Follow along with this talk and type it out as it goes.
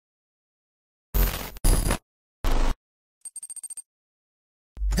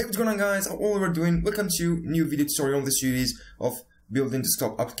Hey, what's going on, guys? How all we're doing? Welcome to new video tutorial on the series of building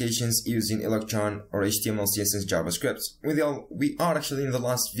desktop applications using Electron or HTML, CSS, JavaScript. We are actually in the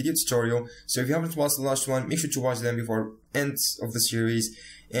last video tutorial, so if you haven't watched the last one, make sure to watch them before end of the series.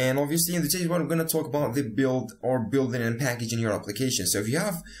 And obviously in today's one, we're going to talk about the build or building and packaging your application. So if you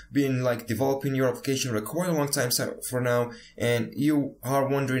have been developing your application for quite a long time for now, and you are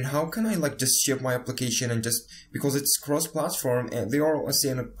wondering how can I just ship my application, and just because it's cross-platform and they are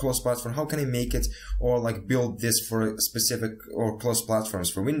saying a cross-platform, how can I make it or build this for specific or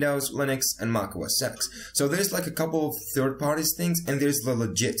cross-platforms for Windows, Linux, and Mac OS X. So there's a couple of third-party things, and there's the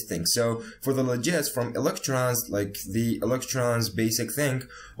legit thing. So for the legit from Electrons, the Electrons basic thing,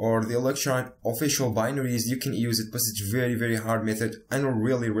 or the Electron official binaries, you can use it, but it's very, very hard method. I don't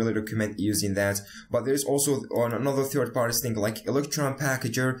really recommend using that. But there's also another third-party thing like Electron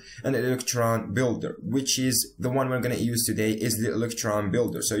Packager and Electron Builder, which is the one we're going to use today is the Electron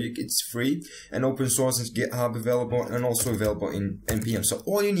Builder. So it's free and open source, and GitHub available, and also available in Npm. So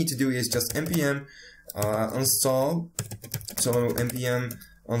all you need to do is just Npm install. So Npm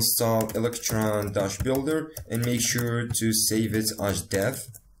install Electron-Builder and make sure to save it as dev.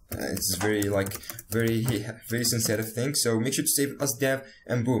 It's very very sensitive thing, so make sure to save it as dev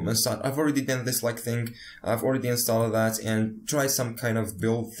and boom, install. I've already done this thing. I've already installed that and try some kind of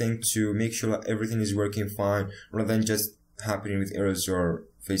build thing to make sure that everything is working fine, rather than just happening with errors or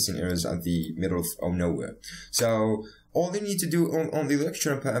facing errors at the middle of nowhere. So all you need to do on the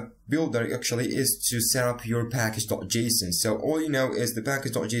Electron Builder actually is to set up your package.json. So all you know is the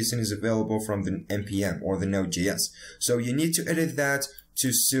package.json is available from the npm or the Node.js. So you need to edit that to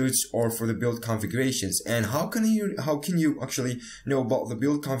suit or for the build configurations. And how can you actually know about the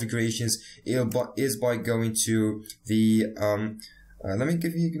build configurations is by going to the let me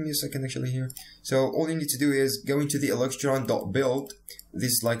give me a second actually here. So all you need to do is go into the electron.build.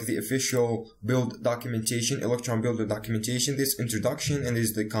 This is the official build documentation, Electron Builder documentation, this introduction, and this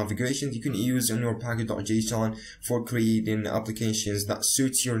is the configurations you can use in your package.json for creating applications that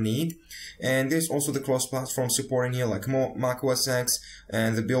suits your need. And there's also the cross-platform support in here, like Mac OS X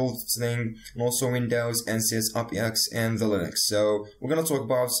and the build thing, and also Windows, NCS, AppX, and the Linux. So we're gonna talk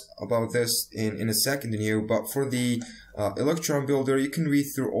about this in a second in here, but for the Electron Builder, you can read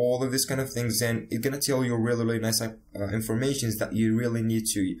through all of this kind of things, and it's gonna tell you really nice information that you really need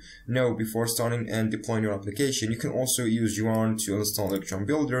to know before starting and deploying your application. You can also use yarn to install Electron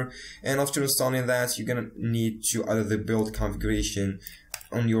Builder, and after installing that, you're gonna need to add the build configuration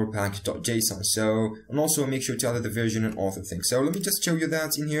on your package.json. So, and also make sure to add the version and author thing. So let me just show you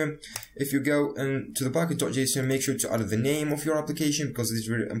that in here. If you go into the package.json, make sure to add the name of your application, because it is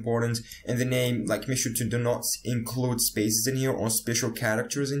really important. And the name, make sure to do not include spaces in here or special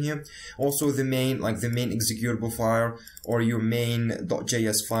characters in here. Also the main, the main executable file or your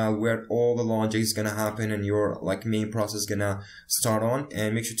main.js file where all the logic is gonna happen and your main process gonna start on,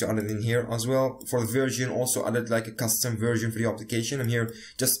 and make sure to add it in here as well. For the version, also added a custom version for the application. I'm here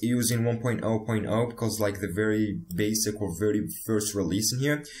just using 1.0.0 because the very basic or very first release in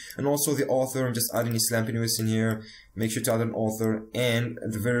here. And also the author, I'm just adding a slampiness in here. Make sure to add an author, and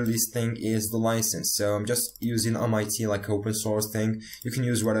the very least thing is the license. So I'm just using MIT open source thing. You can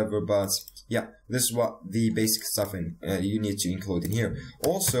use whatever, but yeah, this is what the basic stuff you need to include in here.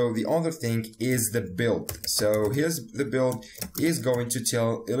 Also, the other thing is the build. So here's the build is going to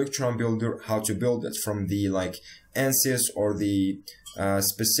tell Electron Builder how to build it from the ANSYS or the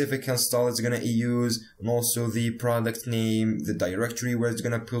specific install it's gonna use, and also the product name, the directory where it's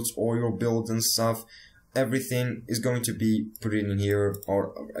gonna put all your builds and stuff. Everything is going to be put in here,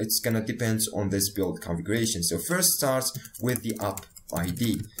 or it's gonna depend on this build configuration. So first starts with the app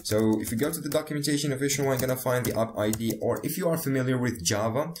ID. So if you go to the documentation official one, you're gonna find the app ID, or if you are familiar with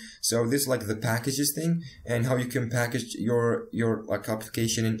Java, so this is the packages thing and how you can package your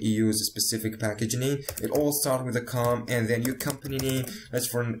application and use a specific package name. It all starts with a com and then your company name. Let's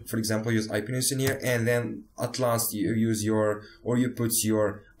for example use IPNews in here, and then at last you use you put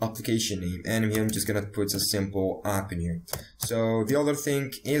your application name, and here I'm just gonna put a simple app in here. So the other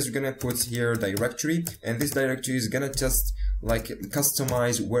thing is we're gonna put here directory, and this directory is gonna just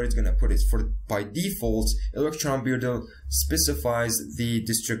customize where it's gonna put it. By default, Electron Builder specifies the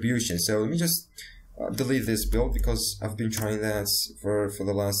distribution. So let me just delete this build because I've been trying that for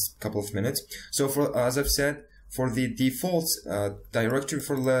the last couple of minutes. So as I've said, for the default directory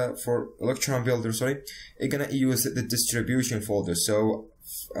for Electron Builder, it's gonna use the distribution folder. So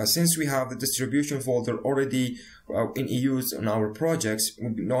since we have the distribution folder already in use on our projects, we're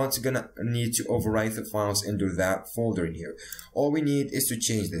not gonna need to overwrite the files into that folder in here. All we need is to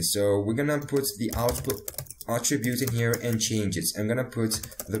change this. So we're gonna put the output attribute in here and change it. I'm gonna put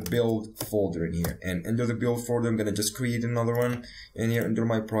the build folder in here, and under the build folder I'm gonna just create another one in here under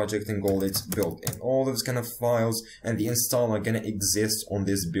my project and call it build, and all those kind of files and the install are gonna exist on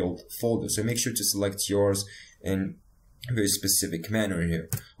this build folder. So make sure to select yours in a very specific manner in here.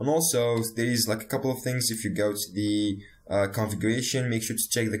 And also there is like a couple of things. If you go to the configuration, make sure to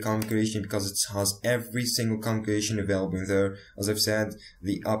check the configuration because it has every single configuration available in there. As I've said,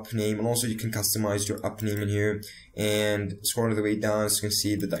 the app name, and also you can customize your app name in here. And scroll all the way down, so you can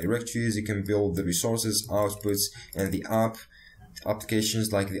see the directories, you can build the resources, outputs, and the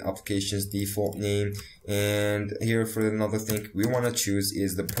applications, like the application's default name. And here for another thing we want to choose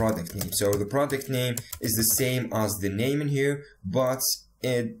is the product name. So the product name is the same as the name in here, but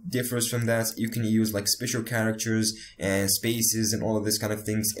it differs from that. You can use like special characters and spaces and all of this kind of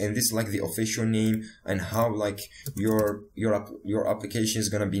things, and this is like the official name and how like your application is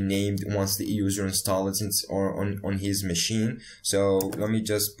gonna be named once the user installs it or on his machine. So let me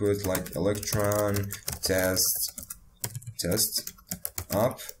just put like Electron test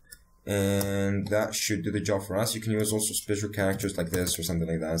app, and that should do the job for us. You can use also special characters like this or something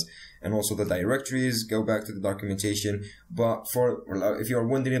like that. And also the directories, go back to the documentation. But for if you're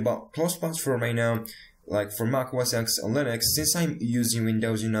wondering about close paths for right now, like for Mac OS X and Linux, since I'm using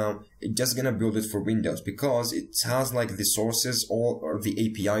Windows, it's just gonna build it for Windows because it has like the sources or the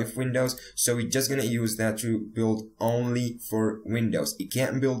API of Windows. So it's just gonna use that to build only for Windows. It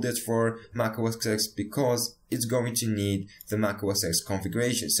can't build it for Mac OS X because it's going to need the Mac OS X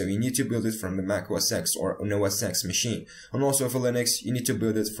configuration. So you need to build it from the Mac OS X or an OS X machine. And also for Linux, you need to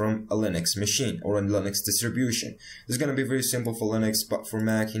build it from a Linux machine or a Linux distribution. It's going to be very simple for Linux, but for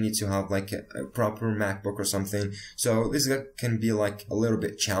Mac, you need to have like a proper MacBook or something. So this can be like a little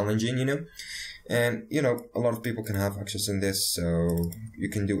bit challenging, And, a lot of people can have access in this, so you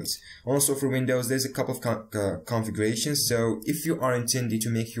can do it. Also for Windows, there's a couple of configurations. So if you are intending to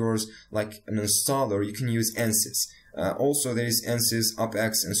make yours like an installer, you can use ANSYS. Also, there is ANSYS,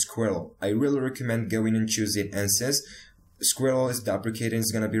 UpX, and Squirrel. I really recommend going and choosing ANSYS. Squirrel is deprecated,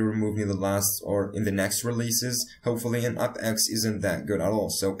 it's going to be removed in the last or in the next releases, hopefully, and UpX isn't that good at all.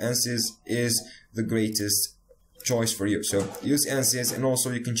 So ANSYS is the greatest choice for you. So use ANSYS, and also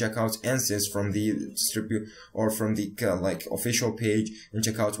you can check out ANSYS from the distribute or from the like official page and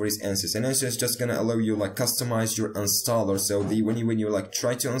check out where is ANSYS. And ANSYS is just gonna allow you like customize your installer. So when you like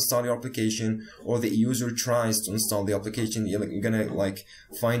try to install your application or the user tries to install the application, you're gonna like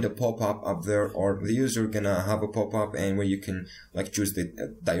find a pop-up up there, or the user gonna have a pop-up and where you can like choose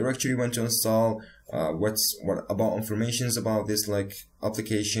the directory when to install. What about informations about this like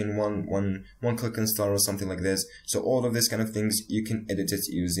application, one click install or something like this. So all of this kind of things you can edit it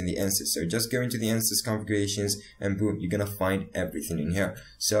using the ANSYS. So just go into the ANSYS configurations and boom, you're gonna find everything in here.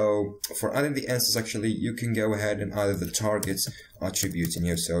 So for adding the ANSYS, actually you can go ahead and add the targets attribute in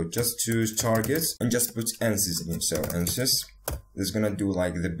here. So just choose targets and just put ANSYS in here. So ANSYS is gonna do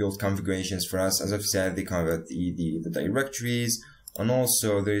like the build configurations for us. As I've said, they cover the directories. And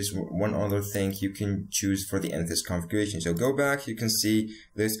also there's one other thing you can choose for the ANSYS configuration. So go back, you can see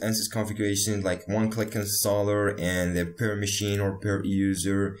there's ANSYS configuration like one-click installer and the per machine or per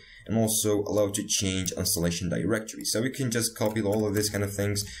user, and also allow to change installation directory. So we can just copy all of this kind of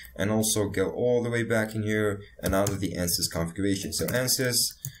things and also go all the way back in here and out of the ANSYS configuration. So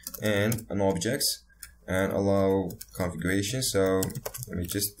ANSYS and an objects and allow configuration. So let me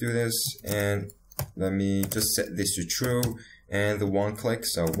just do this and let me just set this to true. And the one click,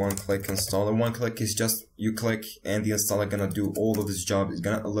 so one click installer. One click is just you click and the installer gonna do all of this job. It's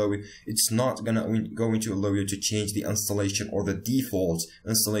gonna allow you, it's not going to allow you to change the installation or the default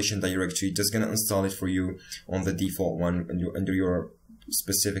installation directory. It's just gonna install it for you on the default one under your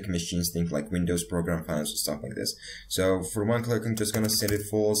specific machines, think like Windows program files or stuff like this. So for one click, I'm just gonna set it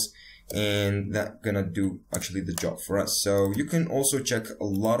false, and that's gonna do actually the job for us. So you can also check a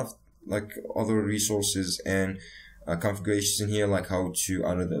lot of like other resources and configurations in here, like how to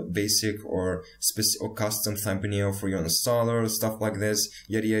add the basic or specific or custom thumbnail for your installer, stuff like this,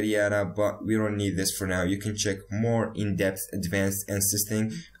 yada yada yada. But we don't need this for now. You can check more in-depth advanced ANSYS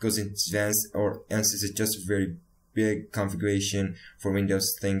thing, because advanced or ANSYS is just a very big configuration for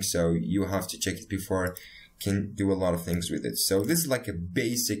Windows thing, so you have to check it before can do a lot of things with it. So this is like a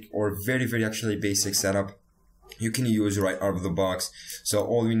basic or very actually basic setup you can use right out of the box. So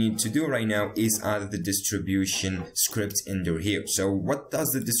all we need to do right now is add the distribution script under here. So what does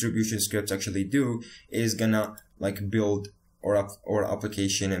the distribution script actually do is gonna like build our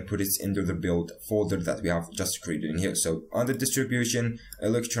application and put it into the build folder that we have just created in here. So under distribution,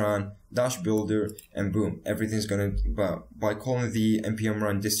 Electron dash builder, and boom, everything's gonna, by calling the npm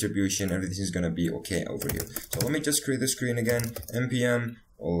run distribution, everything's gonna be okay over here. So let me just create the screen again, npm,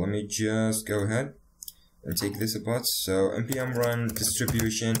 let me just go ahead and take this apart. So npm run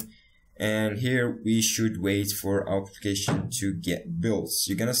distribution, and here we should wait for our application to get built. So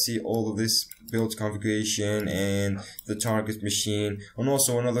you're gonna see all of this build configuration and the target machine. And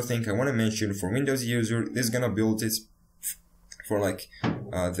also another thing I want to mention, for Windows user, this is gonna build it for like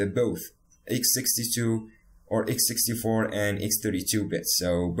the both x62 or x64 and x32 bits.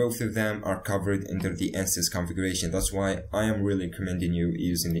 So both of them are covered under the NSYS configuration. That's why I am really recommending you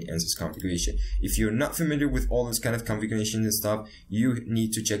using the NSYS configuration. If you're not familiar with all this kind of configuration and stuff, you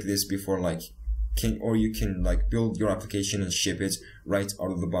need to check this before you can build your application and ship it right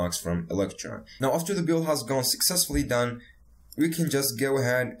out of the box from Electron. Now after the build has gone successfully done, we can just go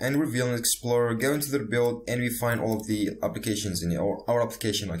ahead and reveal an explorer, go into the build, and we find all of the applications in it, or our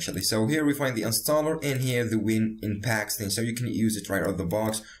application actually. So here we find the installer, and here the win in packs thing. So you can use it right out of the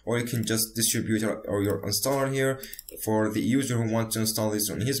box, or you can just distribute or your installer here for the user who wants to install this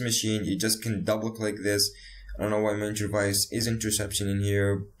on his machine. You just can double click this. I don't know why my device is interception in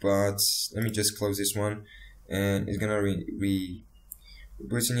here, but let me just close this one, and it's gonna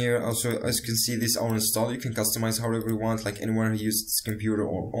put in here. Also, as you can see, this our install, you can customize however you want, like anyone who uses this computer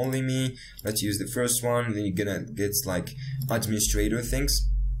or only me. Let's use the first one, then you're gonna get like administrator things.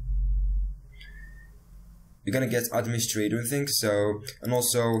 You're gonna get administrator things. So, and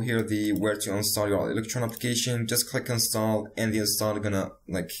also here the where to install your Electron application, just click install, and the installer gonna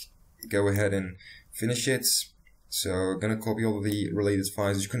go ahead and finish it. So gonna copy all the related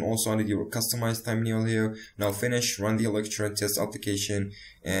files. You can also add your customized thumbnail here. Now finish, run the Electron test application,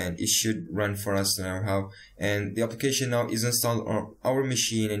 and it should run for us now. And the application now is installed on our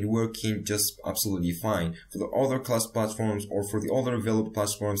machine and working just absolutely fine. For the other class platforms or for the other available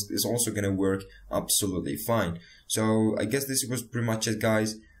platforms, it's also gonna work absolutely fine. So I guess this was pretty much it,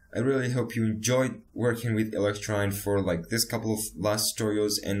 guys. I really hope you enjoyed working with Electron for this couple of last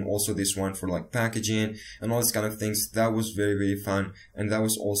tutorials, and also this one for packaging and all this kind of things. That was very, very fun, and that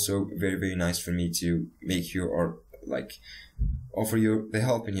was also very, very nice for me to make you or offer you the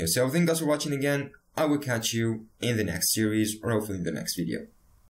help in here. So thank you guys for watching again. I will catch you in the next series, or hopefully in the next video.